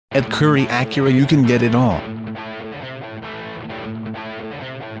At Curry Acura you can get it all.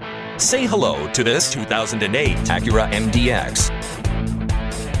 Say hello to this 2008 Acura MDX.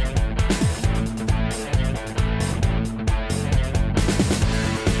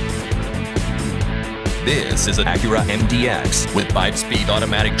 This is an Acura MDX with 5-speed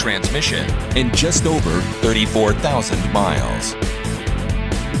automatic transmission and just over 34,000 miles.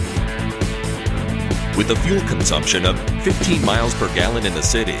 With a fuel consumption of 15 miles per gallon in the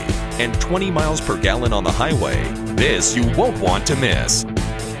city and 20 miles per gallon on the highway, this you won't want to miss.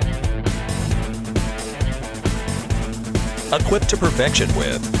 Equipped to perfection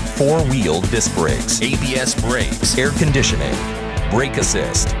with 4-wheel disc brakes, ABS brakes, air conditioning, brake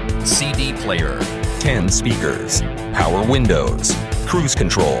assist, CD player, 10 speakers, power windows, cruise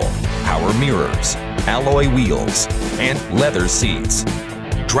control, power mirrors, alloy wheels, and leather seats.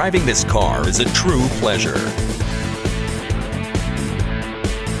 Driving this car is a true pleasure.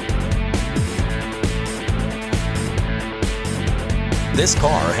 This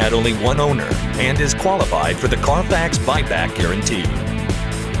car had only one owner and is qualified for the Carfax buyback guarantee.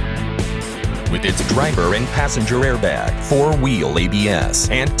 With its driver and passenger airbag, 4-wheel ABS,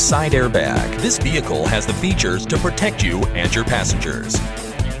 and side airbag, this vehicle has the features to protect you and your passengers.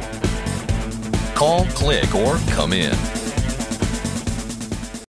 Call, click, or come in.